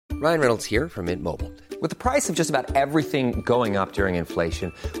Ryan Reynolds here from Mint Mobile. With the price of just about everything going up during inflation,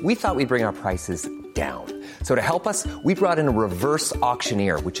 we thought we'd bring our prices down. So to help us, we brought in a reverse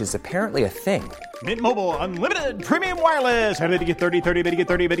auctioneer, which is apparently a thing. Mint Mobile Unlimited Premium Wireless. How to get 30, 30, how to get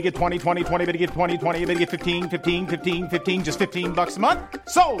 30, how to get 20, 20, 20, how to get 20, 20, how to get 15, 15, 15, 15, just $15 a month?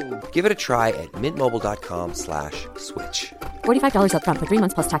 Sold! Give it a try at mintmobile.com/switch. $45 up front for 3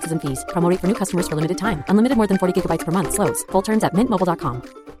 months plus taxes and fees. Promo rate for new customers for limited time. Unlimited more than 40 gigabytes per month. Slows full terms at mintmobile.com.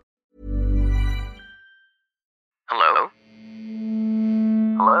 Hello?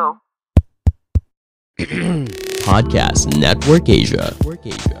 Hello? Podcast Network Asia. One,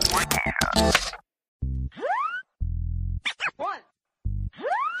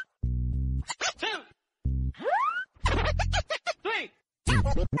 two, three.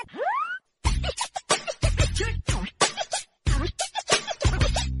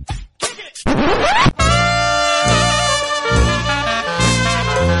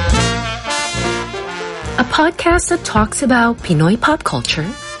 A podcast that talks about Pinoy pop culture,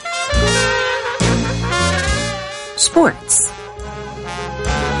 sports,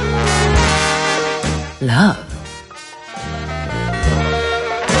 love,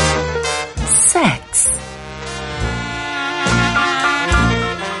 sex,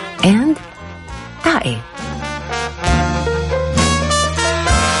 and tae.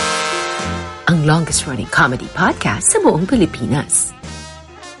 Ang longest-running comedy podcast sa buong Pilipinas.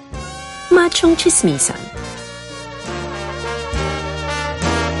 Machong Chismisan.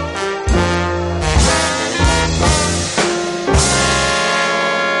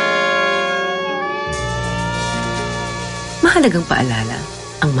 Mahalagang paalala,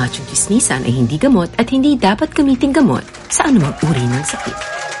 ang machong chismisan ay hindi gamot at hindi dapat gamiting gamot sa anumang uri ng sakit.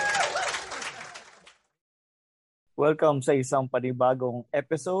 Welcome sa isang panibagong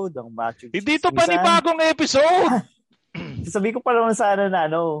episode ng Machong Chismisan. Hindi to panibagong episode! Sabi ko pa naman sana na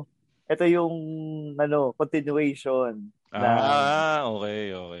ito yung continuation.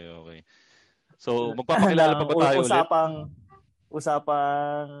 Okay. So, magpapakilala pa ba tayo ulit?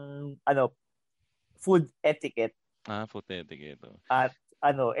 Usapang food etiquette. Food etiquette. At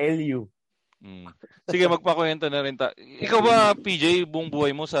LU. Sige, magpakwento na rin Ikaw ba, PJ, buong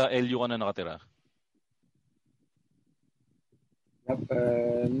buhay mo sa LU ka na nakatira?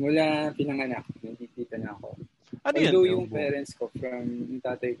 Mula pinanganak, nandito na ako. Ano Although yan? Yung parents ko yung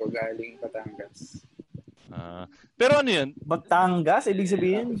tatay ko galing Batangas. Pero ano yan? Batangas? Ibig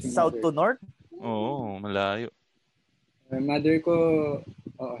sabihin, south to north? Oo, malayo. Mother ko,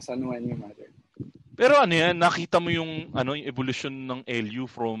 San Juan yung mother. Pero ano yan, nakita mo yung evolution ng LU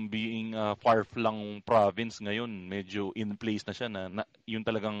from being far-flung province ngayon, medyo in place na siya na yung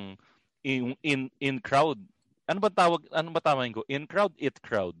talagang in crowd. Ano ba tawagin ko? In crowd, it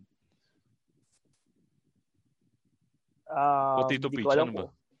crowd. Tito Peach, ano ba?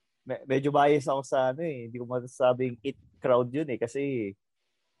 Medyo bias ako sa Hindi ko masasabing it crowd yun kasi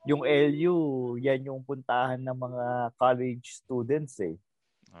yung LU, yan yung puntahan ng mga college students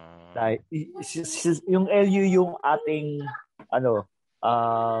Dahil, yung LU yung ating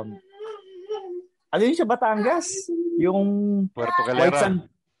yun sa Batangas? Yung Puerto Galera.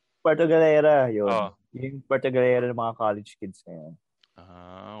 Puerto Galera, yun. Yung Puerto Galera ng mga college kids ngayon.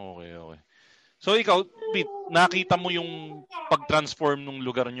 Okay. So ikaw, Pete, nakita mo yung pag-transform ng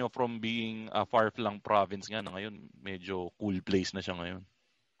lugar nyo from being a far-flung province nga na ngayon, medyo cool place na siya ngayon.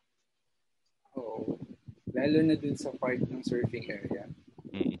 Oo. Lalo na dun sa part ng surfing area.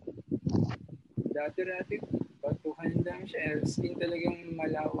 Dati, batuhan lang siya. Skin talagang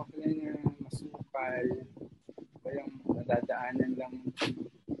malawak lang na masukal. Walang nadadaanan lang.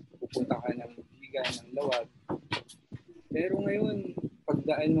 Pupunta ka ng biga, ng lawag. Pero ngayon,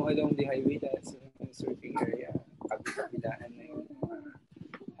 pagdaan mo along the highway dahil sa surfing area, kabilaan na yung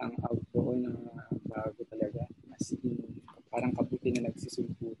ang outdoor na bago talaga. As in, parang kabuti na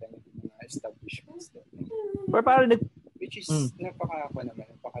nagsisulputan ng mga establishments. Pero parang which is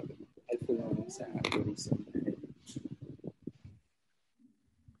napaka-helpful naman sa tourism.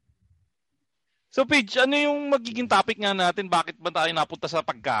 So Paige, ano yung magiging topic nga natin? Bakit ba tayo napunta sa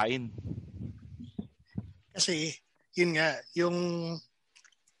pagkain? Kasi yun nga, yung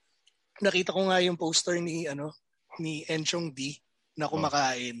nakita ko nga yung poster ni Enchong D na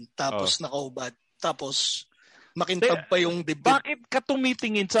kumakain tapos nakahubad tapos makintab pa yung dibdib. Bakit ka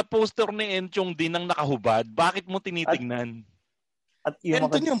tumitingin sa poster ni Enchong D nang nakahubad? Bakit mo tinitingnan? At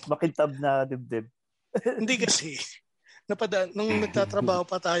yung makintab na dibdib. Hindi kasi nung nagtatrabaho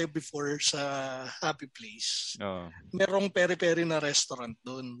pa tayo before sa Happy Place, merong peri-peri na restaurant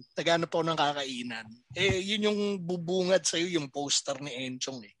doon. Naghanap ako ng kakainan. Yun yung bubungad sa'yo yung poster ni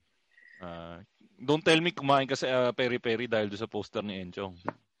Enchong Don't tell me kumain ka sa peri-peri dahil doon sa poster ni Enchong.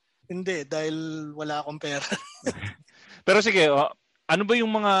 Hindi, dahil wala akong pera. Pero sige, ano ba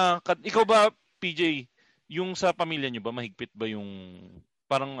yung mga... Ikaw ba, PJ, yung sa pamilya nyo ba, mahigpit ba yung...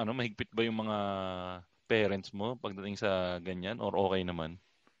 Parang mahigpit ba yung mga parents mo pagdating sa ganyan? Or okay naman?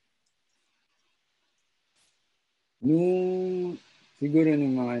 Siguro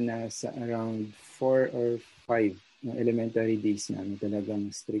nung mga nasa around 4 or 5 ng elementary days namin,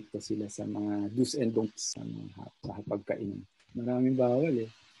 talagang stricto sila sa mga do's and don'ts sa mga pagkainan. Maraming bawal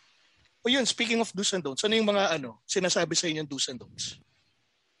eh. O yun, speaking of do's and don'ts, ano yung mga sinasabi sa inyo do's and don'ts?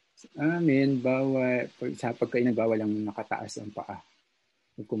 Amin, bawal, sa pagkainan, bawal lang nakataas ang paa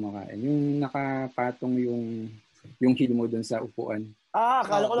pag kumakain. Yung nakapatong yung heel mo dun sa upuan.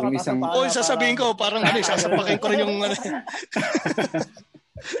 Akala ko lang isang... sasabihin ko, parang sasapakin ko rin yung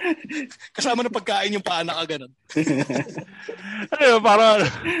kasama ng pagkain yung paa na ganun. Parang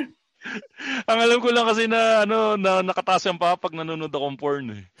ang alam ko lang kasi na nakataas yung paa pag nanonood akong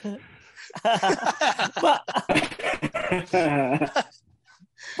porn eh.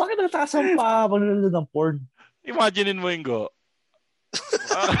 Bakit nagtaas ang paa pag nanonood ng porn? Imaginein mo yung go.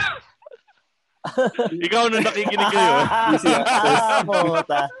 Ikaw nung nakikinig kayo.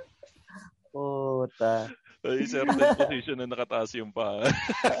 Puta. Ay, certain position na nakataas yung paa.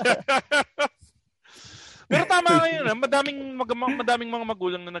 Pero tama ngayon, madaming mga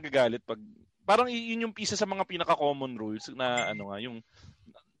magulang na nagagalit pag parang yun yung isa sa mga pinaka-common rules na yung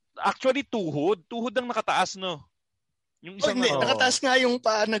actually tuhod ang nakataas, no? Yung isang nakataas nga yung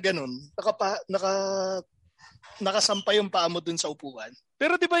paa na ganun. Nakasampay yung paa mo dun sa upuan.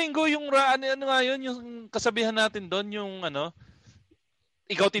 Pero 'di ba Ingo, yung nga yun, yung kasabihan natin doon, yung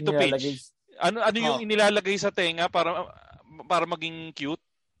ikaw Tito Page. Ano yung inilalagay sa tenga para maging cute?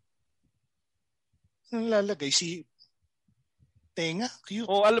 Nilalagay si tenga? Cute.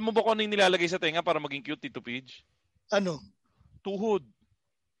 O alam mo ba kung ano yung nilalagay sa tenga para maging cute, Tito Page? Ano? Tuhod.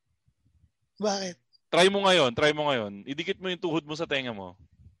 Bakit? Try mo ngayon. Idikit mo yung tuhod mo sa tenga mo.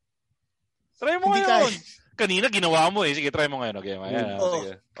 Try mo ngayon. Kanina ginawa mo eh. Sige, try mo ngayon. Okay, ayan.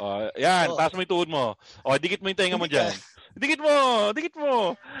 Sige. Yan, taas mo yung tuhod mo. Dikit mo yung tenga mo dyan. Dikit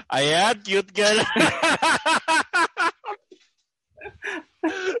mo. Ayan, cute girl.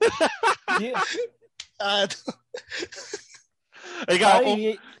 Ay,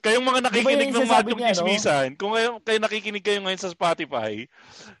 kayong mga nakikinig ng Machong Chismisan, kung kayo nakikinig kayo ngayon sa Spotify,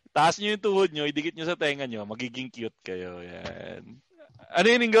 taas nyo yung tuhod nyo, idikit nyo sa tenga nyo, magiging cute kayo. Yan. Ano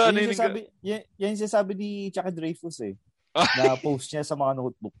yun, Ingo? Yan yung sabi ni Chucky Dreyfus eh. Na post niya sa mga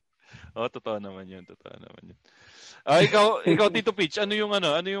notebook. Totoo naman yun. Ikaw Tito Pitch, ano yung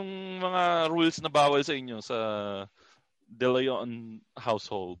mga rules na bawal sa inyo sa De Leon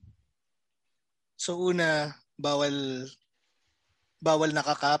household? So una, bawal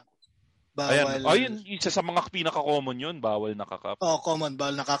nakakap. Bawal. Yun, isa sa mga pinaka-common yun, bawal nakakap. Common,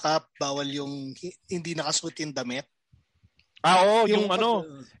 bawal nakakap, bawal yung hindi nakasuot yung damit. Yung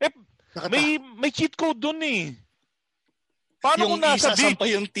may cheat code dun eh. Paano kung nasa beach?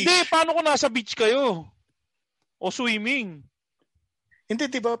 Paano kung nasa beach kayo? O swimming? Hindi,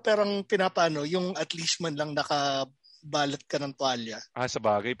 di ba, parang pinapano, yung at least man lang nakabalot ka ng tuwalya. Sa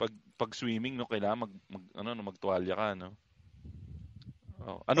bagay, pag swimming, no, kailangan magtuwalya ka, no?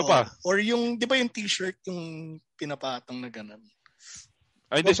 Ano pa? Or yung, di ba yung t-shirt, yung pinapatong na gano'n?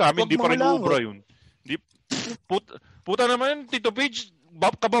 Ay, hindi, sa amin, di pa rin ubra yun. Puta naman, Tito Page,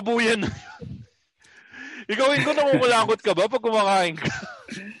 kababuyan. Ikaw, Ingo, namumulakot ka ba pag kumakain ka?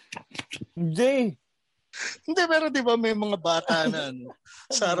 Hindi, pero di ba may mga bata na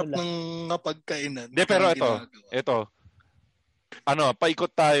sa harap ng napagkainan. Hindi, pero ito.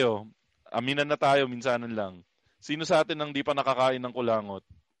 Paikot tayo. Aminan na tayo, minsanan lang. Sino sa atin ang di pa nakakain ng kulangot?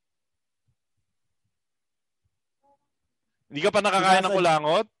 Hindi ka pa nakakain ng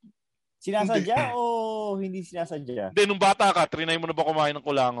kulangot? Sinasadya o hindi sinasadya? Hindi, nung bata ka, trinay mo na ba kumain ng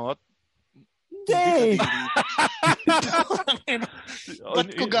kulangot? Hindi! Ba't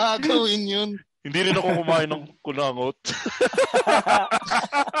ko gagawin yun? Hindi rin ako kumain ng kulangot.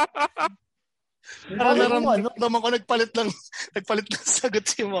 Naman ko nagpalit ng sagot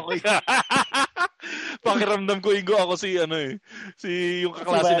si Makoy. Pakiramdam ko, Ingo, ako si yung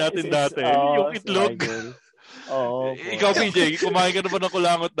kaklase natin dati. Yung itlog. Ikaw, PJ, kumain ka na ba ng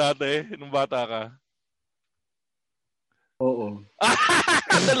kulangot dati nung bata ka? Oo.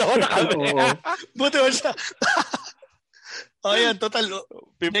 Dalawa na kami. Buti mo siya. Yan, total.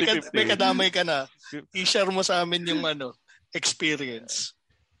 50-50. May kadamay ka na. I-share mo sa amin yung experience.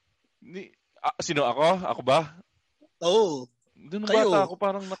 Sino ako? Ako ba? Oo. Doon bata ako,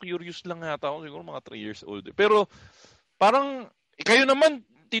 parang na-curious lang yata ako. Siguro mga 3 years old. Pero parang, kayo naman,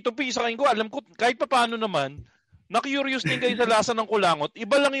 Tito P, sa kayo, alam ko, kahit pa paano naman, Na-curious din kayo sa lasa ng kulangot.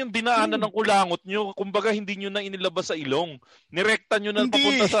 Iba lang yung dinaanan ng kulangot nyo. Kumbaga, hindi nyo na inilabas sa ilong. Nirekta nyo na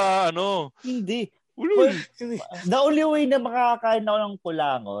papunta sa ano. Hindi. Well, the only way na makakain ako ng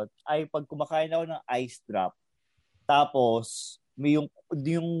kulangot ay pag kumakain ako ng ice drop. Tapos, may yung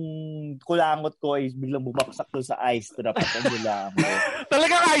kulangot ko ay biglang bumagsak doon sa ice drop at ang kulangot.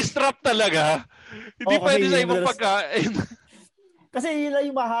 Talagang ice drop talaga? Hindi pwede sa ibang pagkain. Kasi yun lang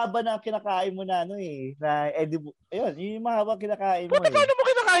yung mahaba na kinakain mo na na edible. Ayun, yun yung mahaba kinakain mo. Paano mo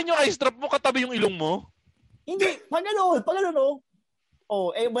kinakain yung ice drop mo katabi yung ilong mo? Hindi, pag ano.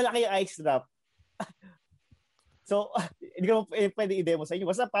 Malaki yung ice drop. So, hindi ko pwede i-demo sa inyo.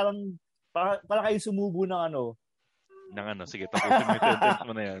 Basta parang kayo sumubo ng ano. Sige, tapusin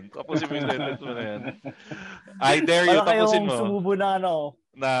mo yung sentence mo na yan. I dare you, tapusin mo. Parang kayong sumubo ng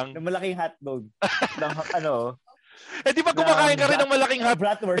ng malaking hotdog. ng di ba kumakain ka rin ng malaking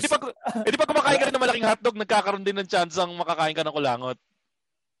hotdog? Di ba kumakain ka rin ng malaking hotdog, nagkakaroon din ng chance ang makakain ka ng kulangot?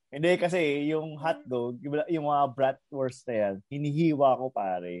 Hindi kasi yung hotdog, yung mga bratwurst na yan, hinihiwa ko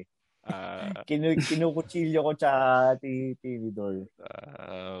pare. Kinukutsilyo ko sa tinidor.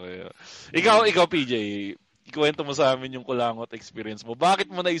 Okay. Ikaw PJ, ikwento mo sa amin yung kulangot experience mo. Bakit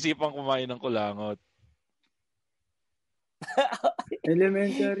mo naisipang kumain ng kulangot?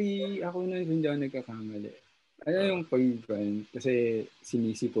 Elementary, ako na hindi ako nagkakamali. Ano yung pag-friend? Kasi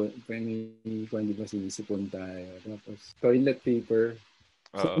sinisipon tayo. Tapos toilet paper.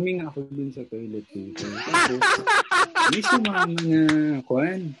 Suming ako dun sa toilet paper. Tapos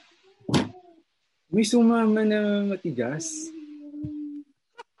may sumama na matigas.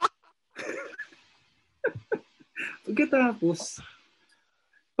 Pagkatapos,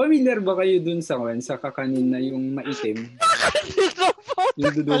 familiar ba kayo dun sa kakanin na yung maitim?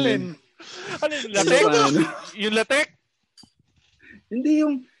 Yung dudulin. Ano yung latek? Yung latek? Hindi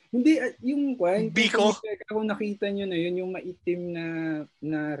yung Biko? Kung nakita nyo na yun, yung maitim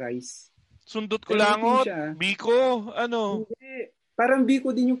na rice. Sundot kulangot? Biko? Ano? Hindi. Parang biko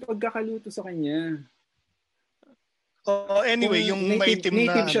din yung pagkakaluto sa kanya. Anyway, yung maitim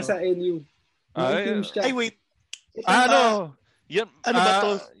na... Native siya sa LU. Ay, wait. Yan, ano ba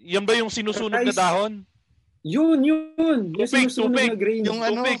to? Yan ba yung sinusunog na dahon? Yun. Yung sinusunog na grain. Yung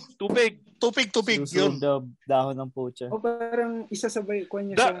Tubig. Yun. Dahon ng pucha. O parang isasabay ko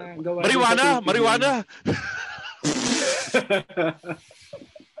niya sa gawa. Marijuana.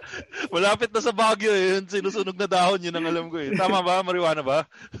 Malapit na sa Baguio yun. Sinusunog na dahon, yun ang alam ko eh. Tama ba? Marijuana ba?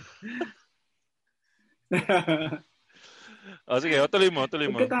 Sige, tuloy mo.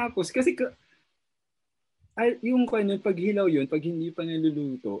 Pagkatapos, kasi yung paghilaw yun, pag hindi pa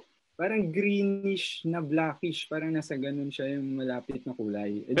naluluto, parang greenish na blackish, parang nasa ganun siya yung malapit na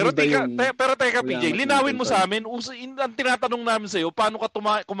kulay. Pero teka PJ, linawin mo sa amin, ang tinatanong namin sa'yo, paano ka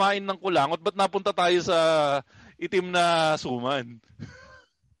kumain ng kulangot? Ba't napunta tayo sa itim na suman?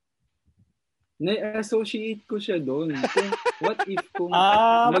 Na-associate ko siya doon. What if kung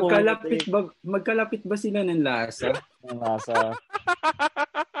magkalapit ba sila ng lasa?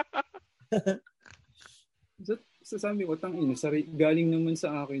 So sabi ko, galing naman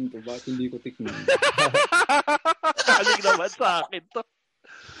sa akin to. Bakit hindi ko tikman? Galing naman sa akin to.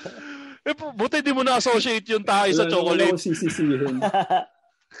 Buti di mo na-associate yung tayo sa chocolate. Wala ko sisisihin.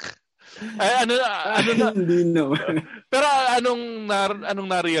 Ay, ano na? Hindi naman. Pero anong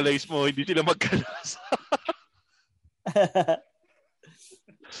na-realize mo? Hindi sila magkalasa.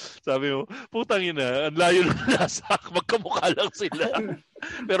 Sabi mo, putang ina, ang layo ng lasa, magkamukha lang sila.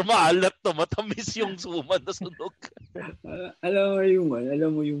 Pero maalat to, matamis yung suman na sunog.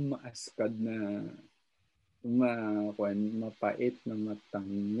 alam mo yung maaskad na mapait na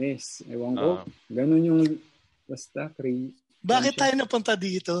matamis. Ewan ko, ganun yung basta Bakit tayo napunta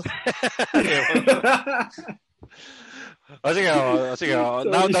dito? Sige.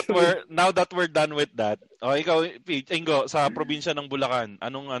 Now that we're done with that. Ikaw, Ingo, sa probinsya ng Bulacan,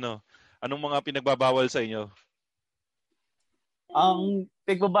 anong mga pinagbabawal sa inyo? Ang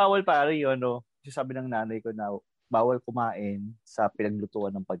pinagbabawal pare yun, sabi ng nanay ko na bawal kumain sa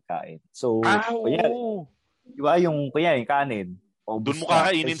pinaglutuan ng pagkain. So, diba yung kanin? Doon mo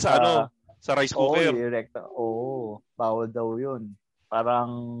kakainin sa sa rice cooker. Bawal daw yun.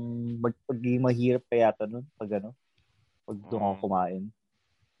 Parang mahirap kaya ito nun pag doon ako kumain.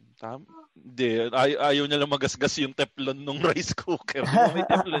 Hindi. Ayaw niya lang magasgas yung teflon ng rice cooker. May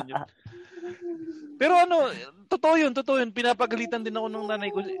teflon yun. Pero totoo yun. Pinapagalitan din ako ng nanay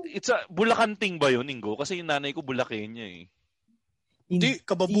ko. It's a Bulacan thing ba yun, Ingo? Kasi yung nanay ko Bulacania eh. Hindi,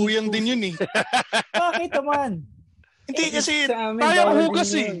 kababuyang din yun eh. Bakit naman? Hindi kasi tayong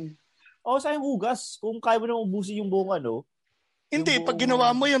hugas eh. Sayang hugas. Kung kaya mo naman ubusin yung buong Hindi, pag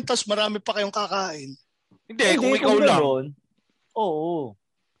ginawa mo yun, tas marami pa kayong kakain. Hindi, kung ikaw lang. Oo.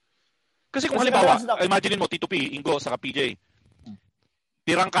 Kasi kung halimbawa, imagine mo, Tito P, Ingo, saka PJ,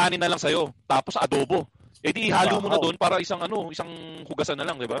 tirang kanin na lang sa'yo, tapos adobo. Eh di ihalo mo na doon para isang hugasan na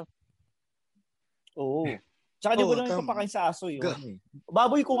lang, di ba? Oo. Tsaka di ko lang ipapakain sa aso yun.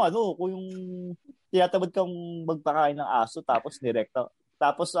 Baboy kung yung tinatamad kang magpakain ng aso, tapos direkta,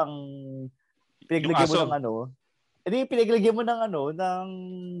 tapos ang pinaglagyan mo ng pinaglagyan mo ng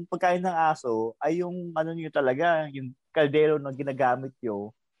pagkain ng aso ay yung niyo talaga, yung kaldero na ginagamit nyo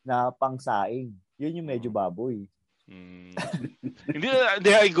na pangsaing. Yun yung medyo baboy. Hindi,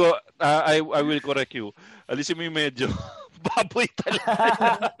 I will correct you. Alisin mo yung medyo baboy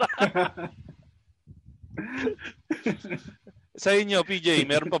talaga. Sa inyo, PJ,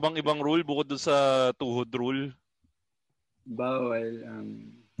 meron pa bang ibang rule bukod doon sa tuhod rule? Bawal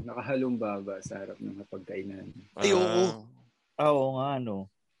nakahalong baba sa harap ng hapagkainan. Ay, oo. Oo nga,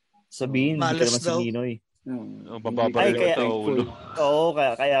 sabihin, hindi ka naman si Ninoy. Bababalik ito ulo. Oo,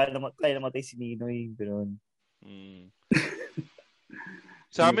 kaya namatay si Ninoy. Ganoon.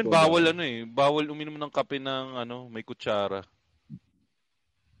 Sa amin, bawal bawal uminom ng kape ng may kutsara.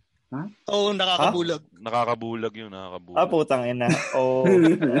 Ha? Oo, nakakabulag. Nakakabulag yun, nakakabulag. Putang ina. Oo.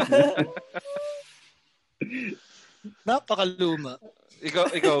 Napakaluma.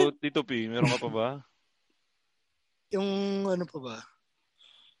 Ikaw, Tito P, meron ka pa ba? Yung pa ba?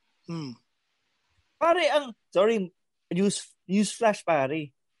 Pare, news flash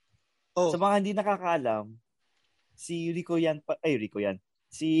pare. Sa mga hindi nakakaalam, si Rico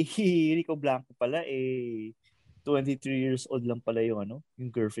Blanco pala 23 years old lang pala yung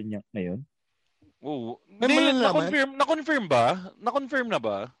girlfriend niya ngayon. Oo. Na-confirm ba? Na-confirm na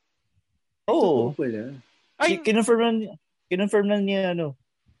ba? Oo. Ay, kinonfirm na niya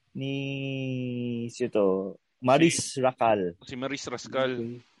ni Maris Racal. Si Maris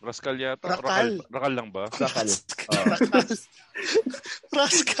Rascal. Rascal yata. Racal lang ba? Racal.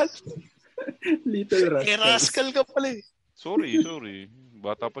 Rascal. Little Rascal. Rascal ka pala eh. Sorry.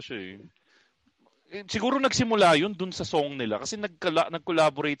 Bata pa siya eh. Siguro nagsimula yun dun sa song nila kasi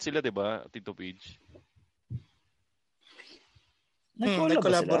nag-collaborate sila, 'di ba, Tito Page?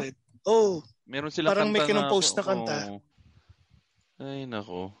 Nag-collaborate. Oh, meron silang parang may kinopost na kanta. Ay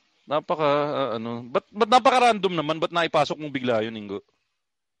nako. Ba't napaka-random naman? Ba't naipasok mong bigla yun, Ingo?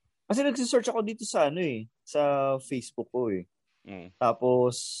 Kasi nagsisearch ako dito sa sa Facebook ko eh.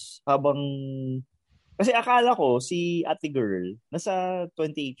 Tapos kasi akala ko si ate girl nasa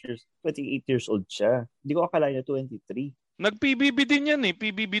 28 years old siya. Hindi ko akala niya 23. Nag-PBB din yan eh,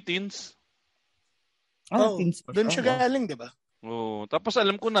 PBB Teens. Teens pa. Doon siya galing, 'di ba? Oo, tapos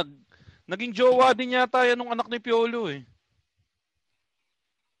alam ko naging jowa din yata yan nung anak ni Piolo eh.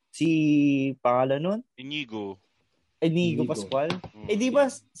 Si pangalan nun? Inigo Pascual. Di ba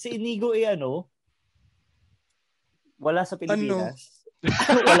si Inigo wala sa Pilipinas?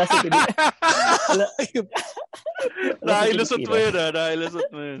 Wala sa Pilipinas. Nailusot mo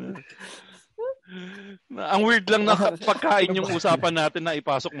yun. Ang weird lang na pagkain yung usapan natin na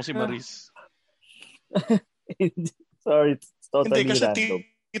ipasok mo si Maris. Sorry, it's totally hindi, kasi random.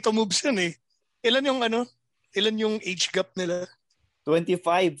 Tito moves yan eh. Ilan yung age gap nila?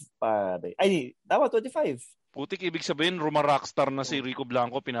 25 pare. Ay, dapat 25. Putik, ibig sabihin, Rockstar na si Rico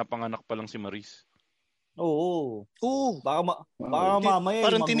Blanco, pinapanganak pa lang si Maris. Oo. Baka mamaya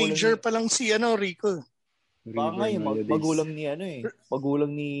parang teenager pa lang si Rico. Baka nga yung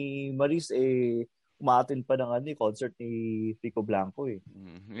magulang ni Maris umaattend pa ng concert ni Rico Blanco eh.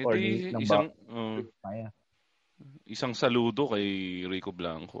 Or isang saludo kay Rico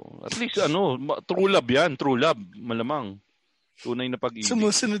Blanco. At least true love malamang. Tunay na pag-ibig.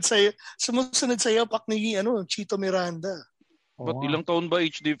 Sumusunod sa'yo pak ni Chito Miranda. But ilang taon ba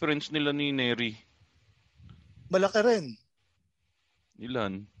age difference nila ni Neri? Malaki rin.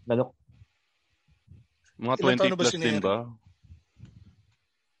 Ilan? Mga ilang 20 plus din ba?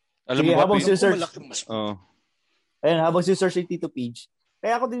 Alam mo ba? Habang si-search. Habang si-search yung Tito Page.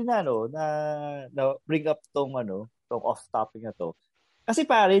 Kaya ako din na bring up tong off-topic na to. Kasi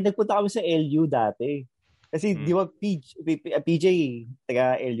pare, nagpunta kami sa LU dati. Kasi di ba PJ,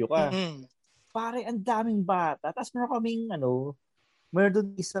 taga LU ka. Pare, ang daming bata. Tapos meron kaming meron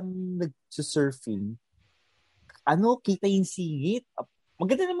doon isang nag-surfing. Kita yung singit.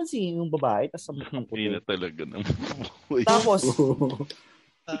 Maganda naman singit yung babae. Tapos ang puti. Hindi na talaga naman.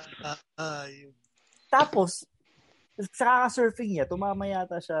 Tapos, sa kaka-surfing niya, tumama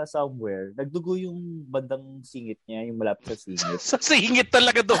yata siya somewhere. Nagdugo yung bandang singit niya, yung malapit sa singit. Sa singit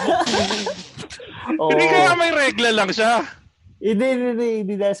talaga doon. Hindi kaya may regla lang siya.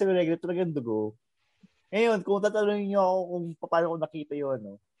 Hindi dahil sa regla. Talagang dugo. Ngayon, kung tatanungin niyo ako kung paano ko nakita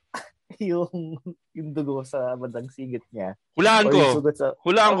yun, yung dugo sa bandang sigit niya. Hulaan ko.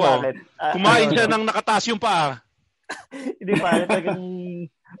 Kumain siya ng nakataas yung paa. Hindi pa, talagang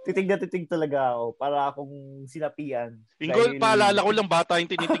titig na titig talaga ako para akong sinapian. Ingo, paalala ko lang bata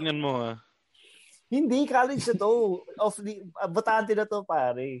yung tinitingnan mo ha. Hindi, college na to. Botante na to,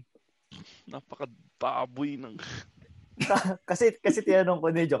 pare. Napaka-baboy ng... kasi tinanong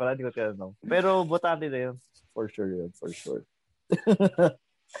ko, joke lang, hindi ko tinanong. Pero botante na yun. For sure.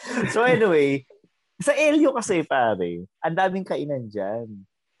 So anyway, sa LU kasi, pare, ang daming kainan dyan.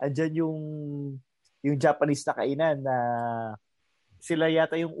 Andyan yung Japanese na kainan na sila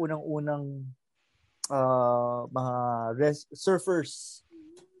yata yung unang-unang mga surfers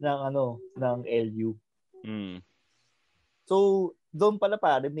ng LU. So doon pala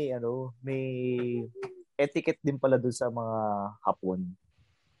pare may etiquette din pala doon sa mga Hapon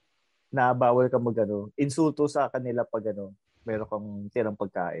na bawal ka insulto sa kanila pag meron kang tirang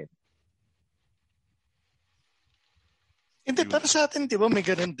pagkain. Hindi, pero sa atin, di ba, may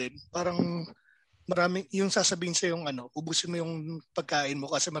ganun din. Parang maraming, yung sasabihin sa yung ubusin mo yung pagkain mo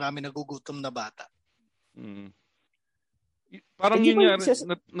kasi marami nagugutom na bata. Parang yun nga,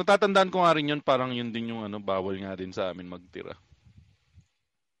 natatandaan ko nga rin yun, parang yun din yung bawal nga din sa amin magtira.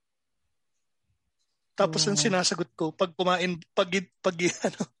 Tapos yung sinasagot ko, pag kumain, pag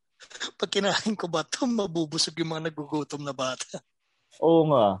kinain ko ba ito, mabubusog yung mga nagugutom na bata. Oo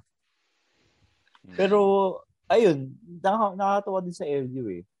nga. Pero, ayun, nakakatawa din sa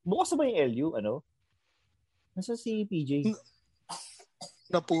LU eh. Bukas na ba yung LU, Nasa si PJ?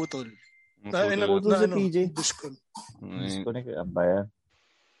 Naputol. Naputol si PJ. Disconnect. Ba yan?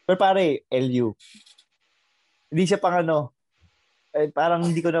 Pero pare, LU. Hindi siya pang parang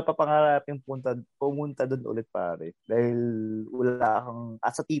hindi ko napapangarap yung pumunta doon ulit pare. Dahil wala kang,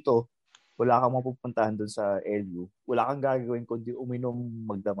 at sa Tito, wala kang mapupuntahan doon sa LU. Wala kang gagawin kundi uminom,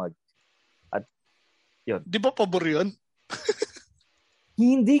 magdamag. At yun. Di ba pabor yun?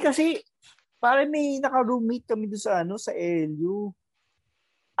 Hindi kasi, pare may naka-roommate kami doon sa LU.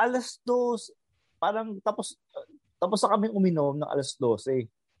 2:00, parang tapos na kaming uminom ng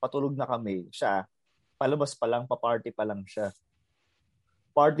 12:00. Patulog na kami. Siya, palabas pa lang, pa-party pa lang siya.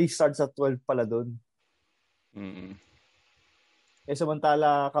 Party starts at 12 pala doon.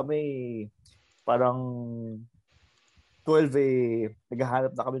 Samantala kami, parang 12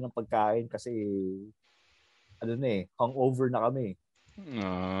 naghahanap na kami ng pagkain kasi hangover na kami.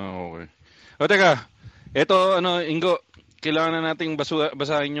 Okay. O teka, eto Ingo, kailangan na nating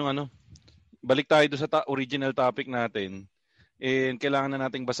basahin yung balik tayo sa original topic natin. And kailangan na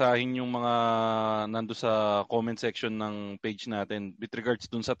nating basahin yung mga nando sa comment section ng page natin with regards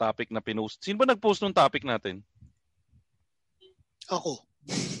dun sa topic na pinost. Sino ba nag-post ng topic natin? Ako.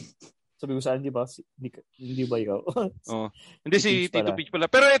 Sabi ko saan, hindi ba ikaw? Hindi si Tito Peach pala.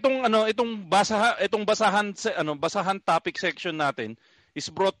 Pero itong basahan topic section natin is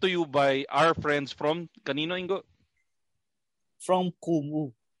brought to you by our friends from kanino, Ingo? From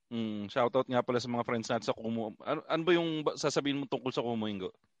Kumu. Shoutout nga pala sa mga friends natin sa Kumu. Ano ba yung sasabihin mo tungkol sa Kumu,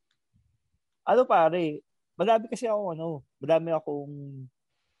 Ingo? Pare, madami akong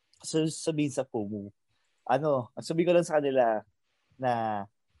sabihin sa Kumu. Sabihin ko lang sa kanila na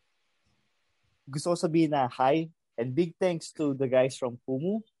gusto ko sabihin na hi and big thanks to the guys from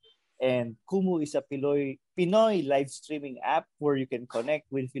Kumu. And Kumu is a Pinoy live streaming app where you can connect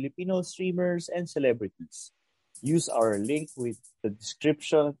with Filipino streamers and celebrities. Use our link in the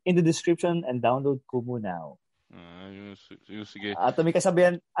description and download Kumu now. Sige. At may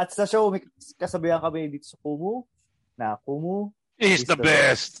kasabihan, at sa show may kasabihan kami dito sa Kumu na Kumu is the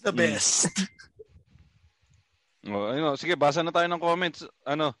best. The best. Sige, basa na tayo ng comments.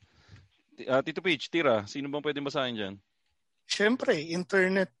 Tito Peach, Tira, sino bang pwedeng basahin dyan? Siyempre,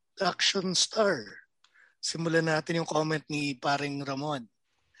 Internet Action Star. Simulan natin yung comment ni paring Ramon.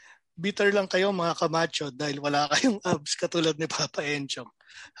 Bitter lang kayo mga kamacho dahil wala kayong abs katulad ni Papa Enchong.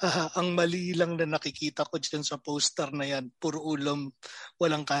 Ang mali lang na nakikita ko dyan sa poster na yan, puro ulam,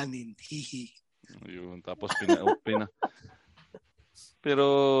 walang kanin. Hihi. Ayun, tapos pero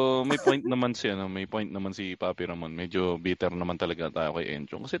may point naman si Papi Ramon. Medyo bitter naman talaga tayo kay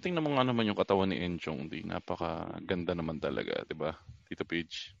Enchong. Kasi tingnan mo nga naman yung katawan ni Enchong. Napakaganda naman talaga, 'di ba? Tito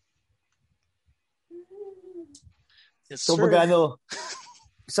Peach. Yes, so sir.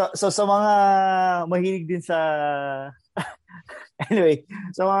 So sa mga mahilig din sa anyway,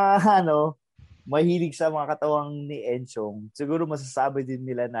 sa mga mahilig sa mga katawang ni Enchong, siguro masasabi din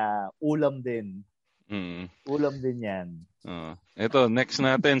nila na ulam din. Ulam din 'yan. Ito, next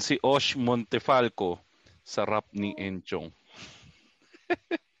natin si Osh Montefalco, sarap ni Enchong.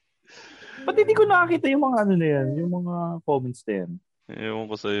 Ba't hindi ko nakakita yung mga na yan, yung mga comments na yan? Ewan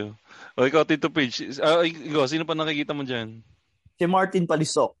ko sa'yo. O, ikaw, Tito Page. Ikaw, sino pa nakikita mo dyan? Si Martin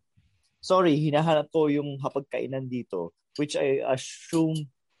Palisok. Sorry, hinahanap ko yung hapagkainan dito, which I assume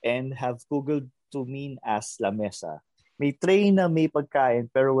and have Googled to mean as lamesa. May tray na may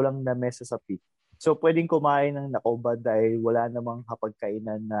pagkain pero walang lamesa sa peak. So, pwedeng kumain ng nakubad dahil wala namang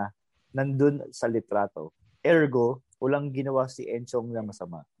hapagkainan na nandun sa litrato. Ergo, walang ginawa si Enchong na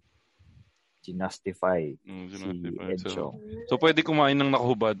masama. Ginastify si Enchong. So, pwede kumain ng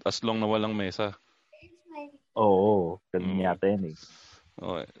nakahubad as long na walang mesa? Oo, ganun yata yun eh.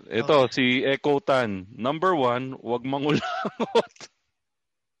 Okay. Ito, si Echo Tan. Number 1, huwag mangulangot.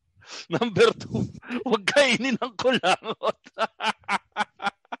 Number 2, huwag kainin ng kulangot.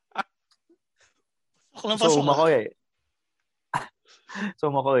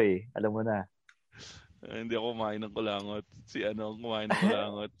 So, Makoy, alam mo na. Hindi ako kumain ng kulangot. Kumain ng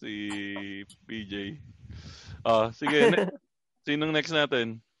kulangot? Si PJ. Sige. Sinong next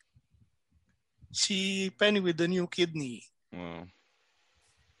natin? Si Penny with the new kidney.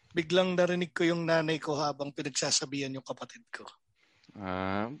 Biglang narinig ko yung nanay ko habang pinagsasabihan yung kapatid ko.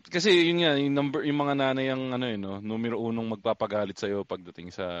 Kasi yun nga, yung mga nanay ang numero 1 magpapagalit sa'yo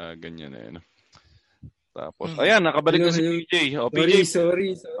pagdating sa ganyan . Tapos, ayan, nakabalik na si PJ. PJ.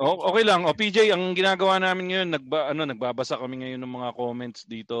 Sorry. Okay lang. PJ, ang ginagawa namin ngayon, nagbabasa kami ngayon ng mga comments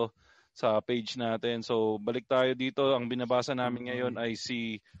dito sa page natin. So, balik tayo dito. Ang binabasa namin ngayon ay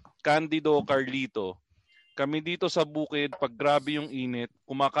si Candido Carlito. Kami dito sa bukid, pag grabe yung init,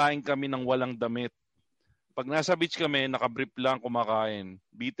 kumakain kami ng walang damit. Pag nasa beach kami, nakabrief lang kumakain.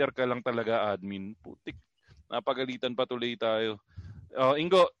 Bitter ka lang talaga, admin. Putik. Napagalitan patuloy tayo.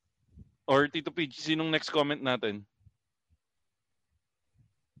 Ingo, or Tito Pidge, sinong next comment natin?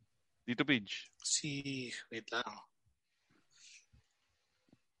 Tito Pidge. Wait lang.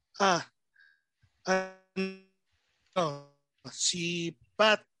 Si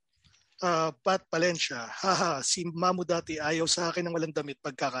Pat Palencia. Si Mamu dati ayaw sa akin ng walang damit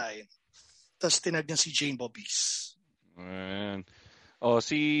pagkakain. Tapos tinag niya si Jane Bobbies. Ayan.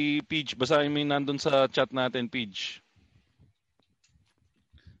 Si Pidge, basahin mo yung nandun sa chat natin, Pidge.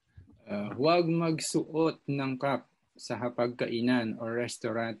 Huwag magsuot ng cap sa hapagkainan or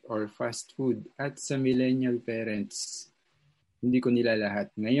restaurant or fast food at sa millennial parents. Hindi ko nila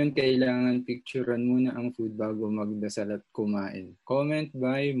lahat. Ngayon, kailangan picturean muna ang food bago magdasal at kumain. Comment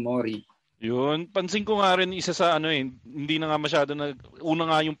by Mori. Yun. Pansin ko nga rin isa sa hindi na nga masyado una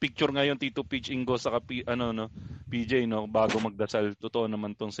nga yung picture ngayon, Tito Pidge, Ingo, saka PJ, bago magdasal. Totoo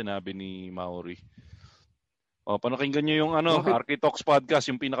naman tong sinabi ni Maori. Panakinggan nyo yung Architox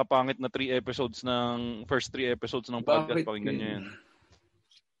podcast, yung pinakapangit na 3 episodes first 3 episodes ng podcast. Pakinggan nyo yan.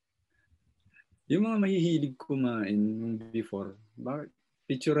 Yung mga mahihilig kumain before, bakit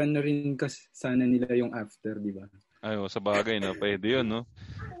picturean na rin kasi sana nila yung after, di ba? Sa bagay na, pwede yun, no?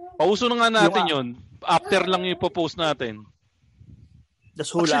 Pauso na nga natin yun. After lang yung ipopost natin. Das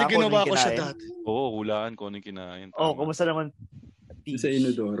hulaan ko ginawa ko siya dati. Oo, hulaan ko nung kinain. Kumusta naman? Sa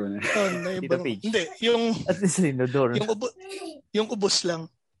inodoro na. Hindi, yung sa inodoro. Yung ubos lang.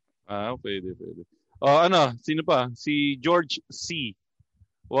 Pwede. Sino pa? Si George C.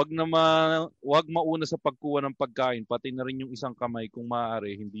 Wag mauna sa pagkuha ng pagkain, pati na rin yung isang kamay kung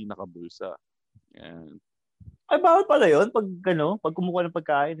maaari hindi nakabulsa. Yan. Ay, bawal pala yun pag kumukuha ng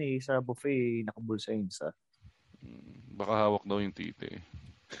pagkain sa buffet, nakabulsa yung isa. Baka hawak daw yung titi.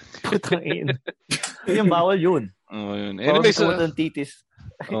 Putang ina. Yung bawal yun. Yun. Anyway, titis.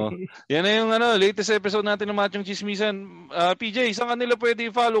 Yan na yung latest episode natin ng Machong Chismisan. PJ, saan kanila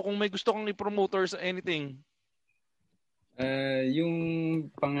pwede i-follow kung may gusto kang i-promote or anything?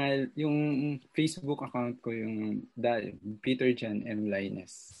 Yung Facebook account ko, yung Peter Jan M.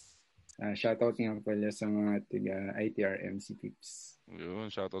 Linus. Shoutout nga pala sa mga ITRMC tips. Yun,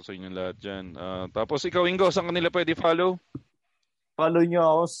 shoutout sa inyong lahat dyan. Tapos ikaw, Ingo, saan kanila pwede follow? Follow nyo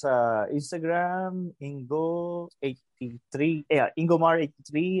ako sa Instagram,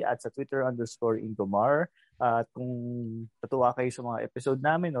 Ingomar83 at sa Twitter _Ingomar. At kung natuwa kayo sa mga episode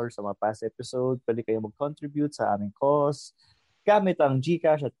namin or sa mga past episode, pwede kayo mag-contribute sa aming cause gamit ang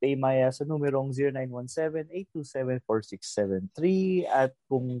GCash at PayMaya sa numerong 0917-827-4673. At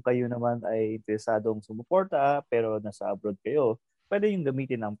kung kayo naman ay interesadong sumuporta pero nasa abroad kayo, pwede yung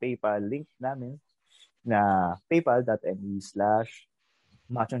gamitin ang PayPal link namin na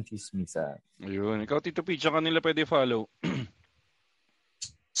paypal.me/machongchismisan. Ayun. Ikaw, Tito P, saan kanila pwede follow?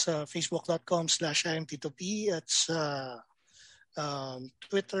 Sa facebook.com/IamTitoP at sa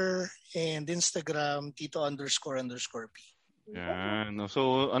Twitter and Instagram, Tito__P. Yan.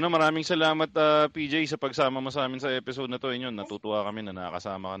 So, maraming salamat PJ sa pagsama mo sa amin sa episode na to. Inyon, natutuwa kami na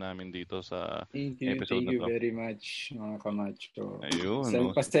nakasama ka namin dito sa episode na to. Thank you very much, mga kamacho.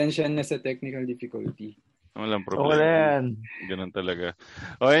 Ayun. Pasensya na sa technical difficulty. Walang problema. Ganun talaga.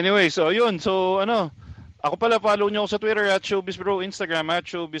 Anyway, so yun. So, ako pala, follow nyo ako sa Twitter @showbizbro, Instagram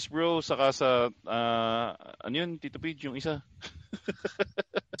 @showbizbro, saka sa, Tito Pidge, yung isa.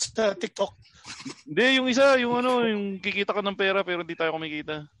 Sa TikTok. Hindi, yung isa, yung kikita ka ng pera pero hindi tayo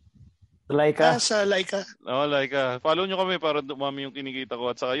kumikita. Laika. Sa Laika. Laika. Follow nyo kami para dumami yung kinikita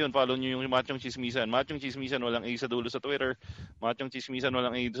ko. At saka yun, follow nyo yung Machong Chismisan. Machong Chismisan, walang A sa dulo sa Twitter. Machong Chismisan,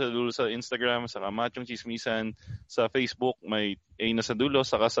 walang A sa dulo sa Instagram. Saka Machong Chismisan sa Facebook, may A na sa dulo.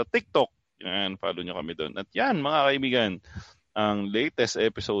 Saka sa TikTok. Yan, follow nyo kami doon. At yan, mga kaibigan, ang latest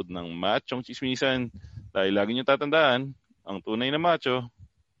episode ng Machong Chismisan. Dahil lagi nyo tatandaan, ang tunay na macho,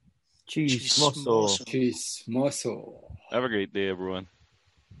 Chismoso. Chismoso. Have a great day, everyone.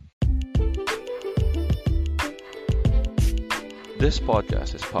 This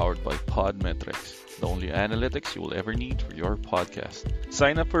podcast is powered by Podmetrics, the only analytics you will ever need for your podcast.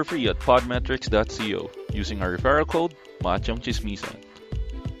 Sign up for free at podmetrics.co using our referral code MachongChismisan.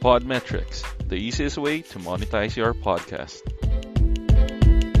 Podmetrics, the easiest way to monetize your podcast.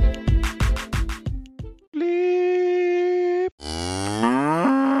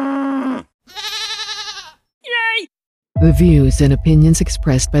 The views and opinions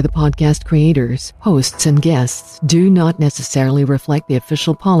expressed by the podcast creators, hosts, and guests do not necessarily reflect the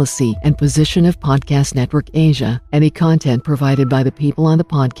official policy and position of Podcast Network Asia. Any content provided by the people on the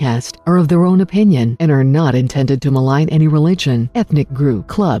podcast are of their own opinion and are not intended to malign any religion, ethnic group,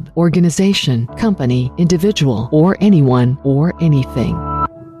 club, organization, company, individual, or anyone or anything.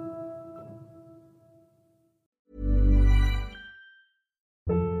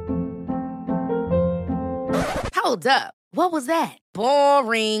 Hold up. What was that?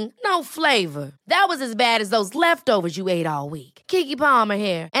 Boring. No flavor. That was as bad as those leftovers you ate all week. Keke Palmer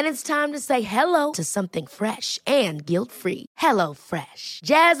here, and it's time to say hello to something fresh and guilt-free. HelloFresh.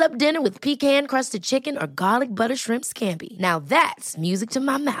 Jazz up dinner with pecan-crusted chicken or garlic butter shrimp scampi. Now that's music to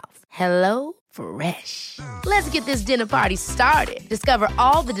my mouth. HelloFresh. Let's get this dinner party started. Discover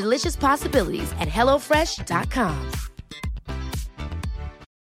all the delicious possibilities at HelloFresh.com.